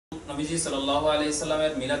নবীজি সাল্লাল্লাহু আলাইহি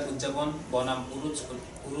সাল্লামের মিলাদ উদযাপন বনাম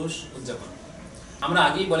উরুস উদযাপন। আমরা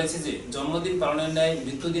আগেই বলেছি যে জন্মদিন পালনের ন্যায়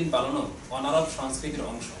মৃত্যুদিন পালনও অনারব সংস্কৃতির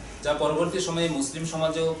অংশ, যা পরবর্তী সময়ে মুসলিম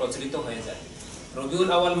সমাজেও প্রচলিত হয়ে যায়।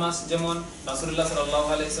 রবিউল আউয়াল মাস যেমন রাসূলুল্লাহ সাল্লাল্লাহু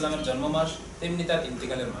আলাইহি সাল্লামের জন্ম মাস, তেমনি তার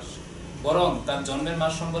ইন্তিকালের মাস। বরং তার জন্মের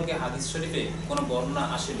মাস সম্পর্কে হাদিস শরীফে কোনো বর্ণনা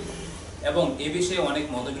আসেনি এবং এ বিষয়ে অনেক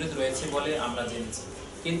মতবিরোধ রয়েছে বলে আমরা জেনেছি।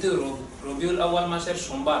 কিন্তু রবিউল আউয়াল মাসের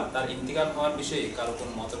সোমবার তার ইন্তিকাল হওয়ার বিষয়ে কারো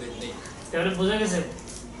কোনো মতভেদ নেই। তাহলে বোঝা গেছে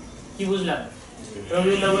কি বুঝলাম?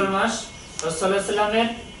 রবিউল আউয়াল মাস রাসূলুল্লাহ সাল্লাল্লাহু আলাইহি সাল্লামের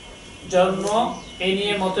জন্ম এই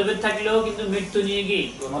নিয়ে মতভেদ থাকলেও কিন্তু মৃত্যু নিয়ে কি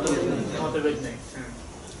মতভেদ নেই।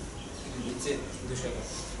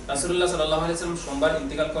 রাসূলুল্লাহ সাল্লাল্লাহু আলাইহি সাল্লাম সোমবার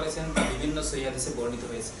ইন্তিকাল করেছেন তা বিভিন্ন সহিহ হাদিসে বর্ণিত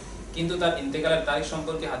হয়েছে, কিন্তু তার ইন্তেকালের তারিখ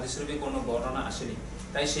সম্পর্কে হাদিস শরীফে কোনো বর্ণনা আসেনি।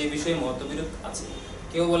 তাই সেই বিষয়ে মতবিরোধ আছে।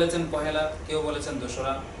 কেউ বলেছেন পহেলা, কেউ বলেছেন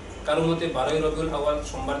দোসরা, কারো মতে 12ই রবিউল আউয়াল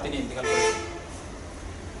সোমবার তিনি ইন্তেকাল করেছেন।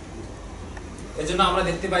 এজন্য আমরা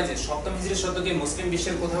দেখতে পাই যে সপ্তম হিজরি শতকে মুসলিম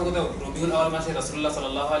বিশ্বের কোথাও কোথাও রবিউল আউয়াল মাসে রাসূলুল্লাহ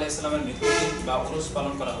সাল্লাল্লাহু আলাইহি সাল্লামের মৃত্যুদিন বা উরুস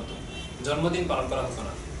পালন করা হতো, জন্মদিন পালন করা হতো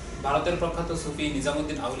না। ভারতের প্রখ্যাত সুফি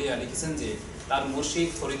নিজামুদ্দিন আউলিয়া লিখেছেন যে তার মুর্শিদ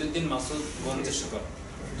ফরিদুদ্দিন মাসুদ গঞ্জেশকর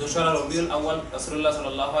দোসরা রবিউল আউয়াল রাসূলুল্লাহ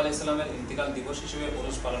সাল্লাল্লাহু আলাইহি সাল্লামের ইন্তিকাল দিবস হিসেবে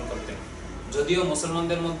উরুস পালন করতেন। যদিও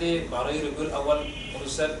মুসলমানদের মধ্যে 12ই রবিউল আউয়াল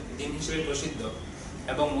উরুসের দিন হিসেবে প্রসিদ্ধ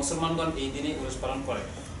এবং মুসলমানগণ এই দিনে উরুস পালন করে।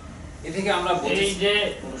 এ থেকে আমরা বুঝি যে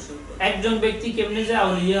একজন ব্যক্তি কেমনে যে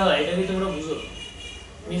আউলিয়া হয় এটা কি তোমরা বুঝো?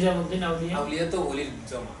 নিজামুদ্দিন আউলিয়া, আউলিয়া তো ওলির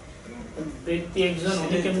জমা, ব্যক্তি একজন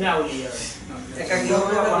উনি কেমনে আউলিয়া হয়?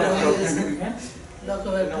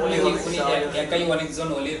 একাই অনেকজন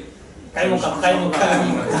ওলির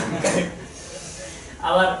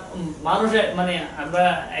আবার মানুষের মানে আমরা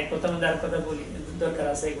এক কথা মধ্যে আর কথা বলি, দরকার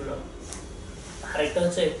আছে এগুলো। আরেকটা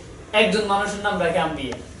হচ্ছে একজন মানুষের নাম রাখে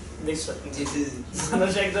আম্বিয়া, দেখছো?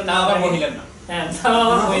 মানুষ একজন নাম আবার মহিলার নাম, হ্যাঁ নাম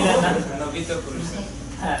আবার মহিলার নাম, নবী তো পুরুষ,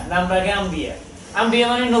 হ্যাঁ নাম রাখে আম্বিয়া। আম্বিয়া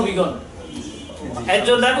মানে নবীগণ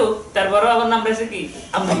একজন রাখো, তারপরে আবার নাম রাখছে কি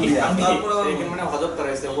আম্বিয়া, তারপরে মানে হযরত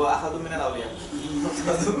করাইছে ও আহাদু মিনাল আউলিয়া।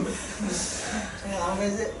 আমরা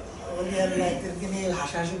যে ওলিয়া লাইককে নিয়ে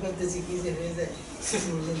হাসাহাসি করতেছি কি যে হয়ে যায়।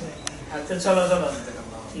 আচ্ছা চলো চলো,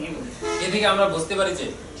 এদিকে আমরা বুঝতে পারি যে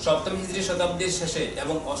সপ্তম হিজরি শতাব্দীর শেষে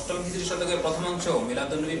এবং অষ্টম হিজরি শতকের প্রথমাংশ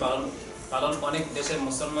মিলাদুন্নবী পালন অনেক দেশের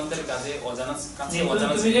মুসলমানদের কাছে অজানা ছিল।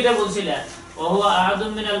 তুমি যেটা বলছিলে ওহু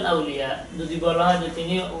আহাদুম মিনাল আউলিয়া, যদি বলা হয় যে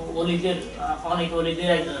তিনি ওলিদের অনেক ওলিদের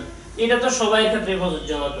একজন, এটা তো সবার ক্ষেত্রে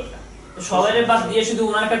প্রযোজ্য হওয়ার দরকার। সবাইরে বাদ দিয়ে শুধু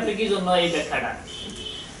ওনার ক্ষেত্রে কি জন্য এই ব্যাখ্যাটা?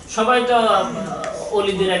 সবাই তো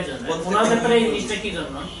ওলিদের একজন, ওনার ক্ষেত্রে এই জিনিসটা কি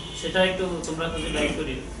জন্য সেটা একটু তোমরা খুঁজে বের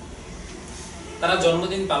করি। তারা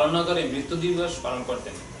জন্মদিন পালন না করে মৃত্যু দিবস পালন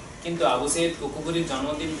করতেন, কিন্তু আবু সঈদ কুকুবুরির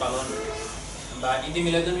জন্মদিন পালন বা ঈদে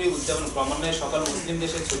মিলাদুন্নবী উদযাপন ক্রমান্বয়ে সকল মুসলিম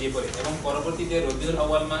দেশে ছড়িয়ে পড়ে এবং পরবর্তীতে রবিউল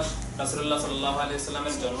আউয়াল মাস রাসূলুল্লাহ সাল্লাল্লাহু আলাইহি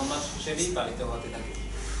সাল্লামের জন্ম মাস হিসেবেই পালিত হতে থাকে।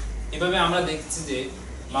 এভাবে আমরা দেখছি যে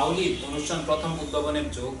মাউলিদ অনুষ্ঠান প্রথম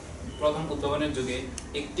উদ্ভাবনের যুগে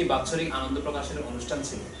একটি বাৎসরিক আনন্দ প্রকাশের অনুষ্ঠান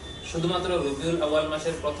ছিল। শুধুমাত্র রবিউল আউয়াল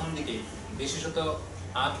মাসের প্রথম দিকে, বিশেষত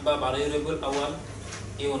 8 বা 12 রবিউল আউয়াল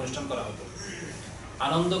এই অনুষ্ঠান করা হতো।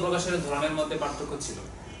 আনন্দ প্রকাশের ধরনের মধ্যে পার্থক্য ছিল।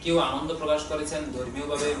 কেউ আনন্দ প্রকাশ করেছেন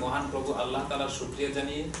ধর্মীয়ভাবে মহান প্রভু আল্লাহ তাআলার শুকরিয়া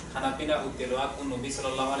জানিয়ে খানাপিনা ও তেলাওয়াত ও নবী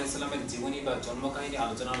সাল্লাল্লাহু আলাইহি সাল্লামের জীবনী বা জন্মকাহিনী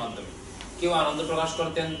আলোচনার মাধ্যমে। কেউ আনন্দ প্রকাশ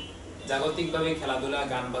করতেন জাগতিকভাবে খেলাধুলা,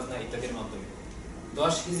 গান বাজনা ইত্যাদির মাধ্যমে।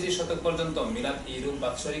 10 হিজরি শতক পর্যন্ত মিলাদ এইরূপ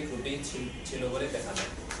বাৎসরিক রূপেই ছিল বলে দেখা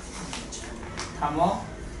যায়। থামো,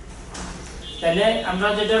 তাহলে আমরা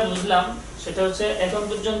যেটা বুঝলাম সেটা হচ্ছে এখন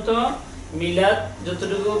পর্যন্ত মিলাদ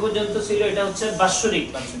যতটুকু পর্যন্ত ছিল এটা হচ্ছে বাৎসরিক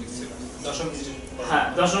ছিল। দশম হিজরি, হ্যাঁ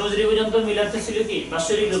দশম হিজরি পর্যন্ত মিলাদটা ছিল কি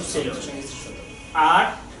বাৎসরিক রূপ ছিল। 8,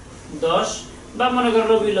 10 বা মনে করো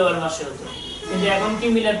রবিউল আউয়াল মাসে হতো, কিন্তু এখন কি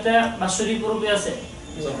মিলাদটা বাৎসরিক রূপে আছে?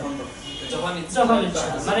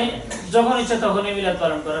 যখন ইচ্ছা তখনই মিলাদ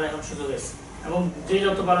পালন করার এখন সুযোগ আছে, এবং যে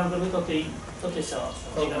যত পালন করবে ততই সওয়াব।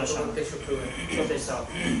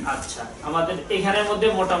 আচ্ছা, আমাদের এখানের মধ্যে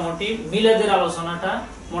মোটামুটি মিলাদের আলোচনাটা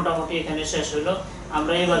মোটামুটি এখানে শেষ হলো।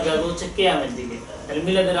 আমরা এবার যাবো হচ্ছে কিয়ামের দিকে। তাহলে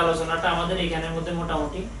মিলাদের আলোচনাটা আমাদের এখানের মধ্যে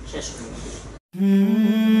মোটামুটি শেষ হলো।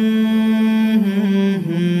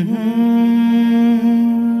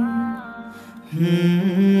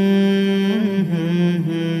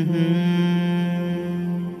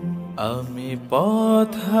 আমি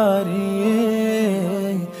পথ হারিয়ে